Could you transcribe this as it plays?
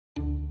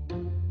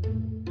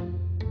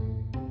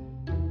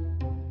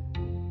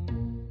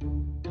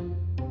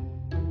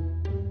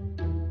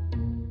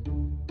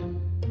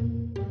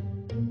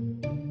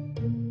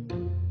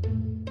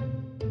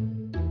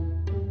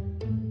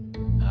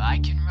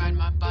ride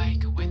my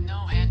bike with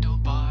no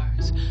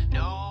handlebars,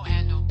 no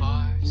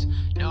handlebars,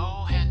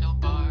 no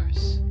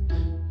handlebars.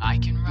 I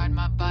can ride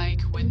my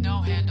bike with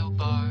no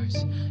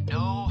handlebars,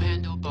 no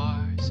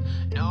handlebars,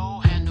 no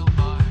handlebars.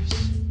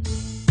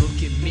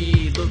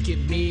 Look at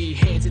me,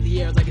 hands in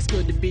the air like it's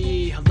good to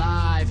be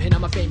alive. And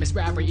I'm a famous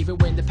rapper even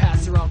when the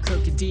paths are all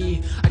crooked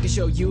D. I can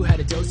show you how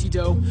to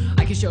do-si-do,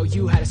 I can show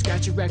you how to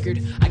scratch a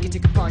record. I can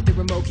take apart the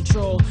remote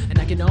control and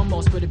I can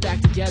almost put it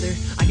back together.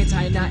 I can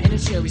tie a knot in a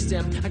cherry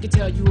stem, I can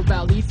tell you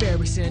about Lee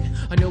Ferguson.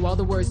 I know all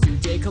the words to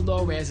De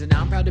Colores and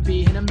I'm proud to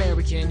be an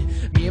American.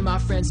 Me and my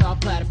friends saw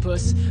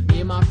Platypus,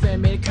 me and my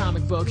friend made a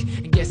comic book.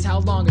 And guess how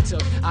long it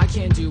took? I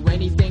can do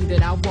anything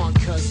that I want,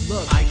 cause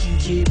look, I can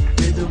keep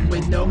rhythm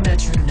with no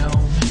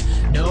metronome.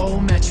 No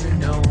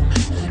metronome,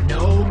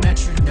 no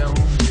metronome.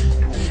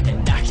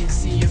 And I can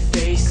see your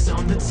face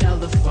on the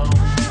telephone,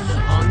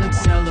 on the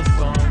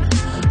telephone,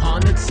 on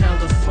the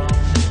telephone.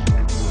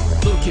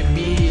 Look at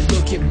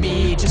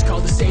me, just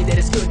called to say that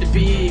it's good to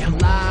be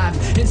alive.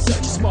 In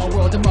such a small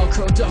world, I'm all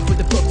curled up with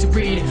a book to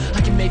read.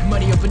 I can make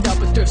money, open up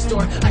a thrift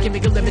store, I can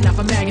make a living off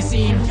a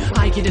magazine.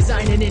 I can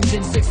design an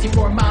engine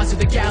 64 miles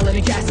with a gallon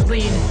of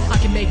gasoline. I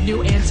can make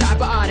new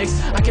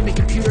antibiotics, I can make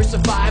computers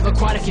survive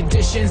aquatic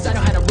conditions. I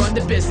know how to run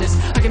the business,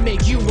 I can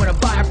make you wanna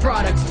buy a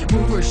product.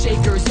 Movers,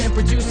 shakers, and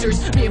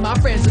producers, me and my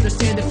friends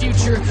understand the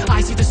future.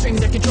 I see the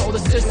strings that control the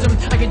system,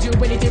 I can do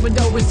anything with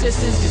no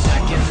resistance. Cause I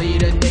can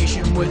lead a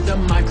nation with a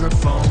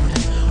microphone,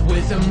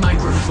 with a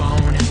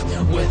microphone,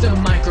 with a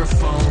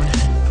microphone.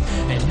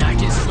 And I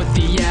can split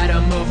the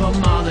atom of a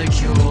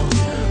molecule,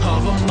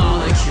 of a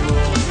molecule,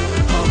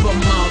 of a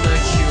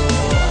molecule.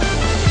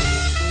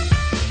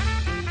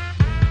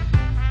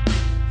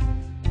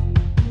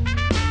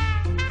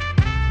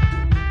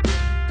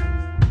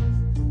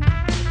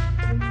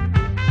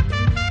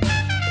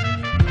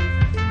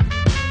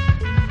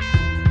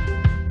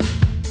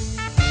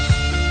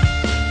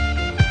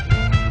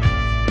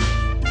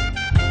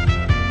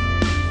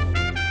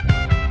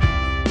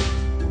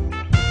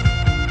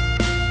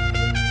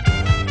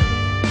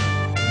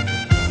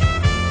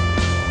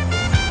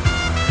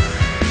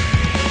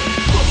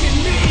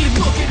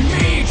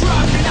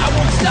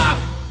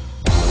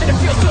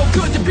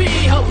 Good to be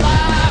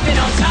alive and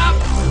on top.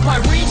 My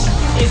reach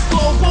is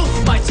global,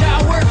 my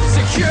tower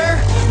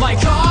secure. My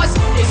cause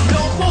is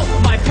noble,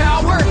 my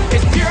power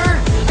is pure.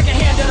 I can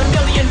handle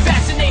 1,000,000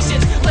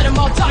 vaccinations, let them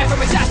all die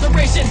from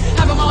exasperation.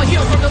 Have them all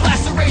healed from the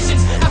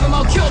lacerations, have them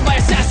all killed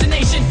by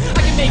assassination.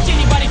 I can make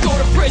anybody go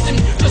to prison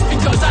just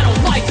because I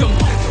don't like them.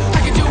 I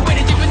can do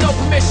anything with no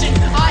permission,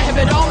 I have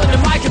it all under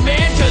my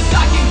command. Cause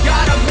I can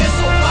got a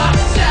missile, my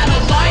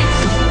satellite,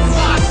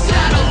 my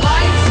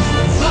satellite,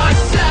 my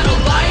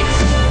satellite.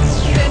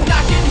 And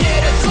I can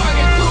hit a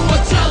target through a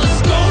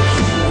telescope,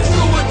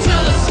 through a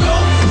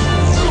telescope,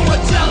 through a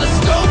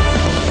telescope.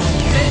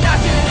 And I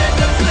can end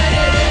the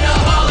planet in a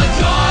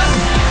holocaust,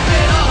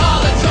 in a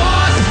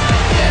holocaust,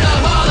 in a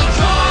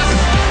holocaust,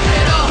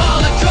 in a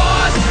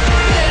holocaust,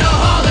 in a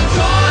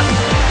holocaust,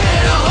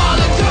 in a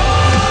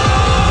holocaust.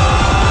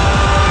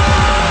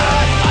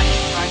 I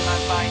can ride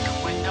my bike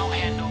with no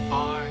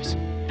handlebars,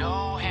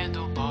 no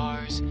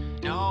handlebars,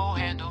 no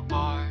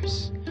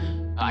handlebars.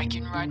 I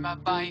can ride my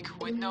bike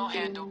with no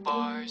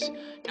handlebars,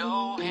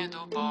 no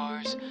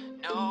handlebars,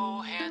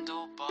 no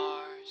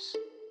handlebars.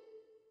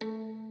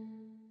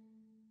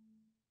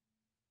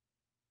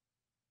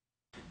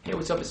 Hey,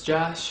 what's up? It's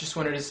Josh. Just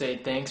wanted to say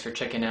thanks for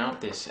checking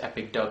out this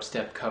epic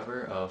dubstep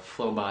cover of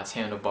Flobots'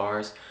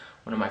 Handlebars,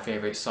 one of my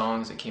favorite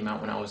songs that came out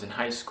when I was in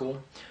high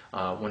school.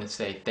 I want to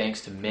say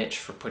thanks to Mitch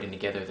for putting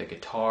together the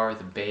guitar,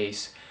 the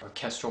bass,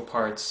 orchestral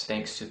parts.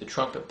 Thanks to the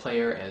trumpet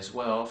player as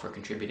well for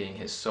contributing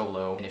his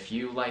solo. And if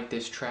you like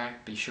this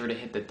track, be sure to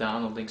hit the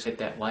download links, hit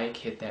that like,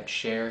 hit that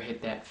share,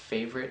 hit that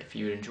favorite if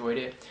you enjoyed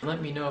it. And let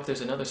me know if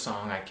there's another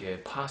song I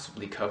could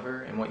possibly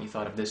cover and what you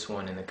thought of this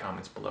one in the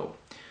comments below.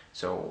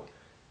 So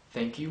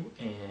thank you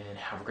and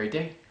have a great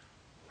day.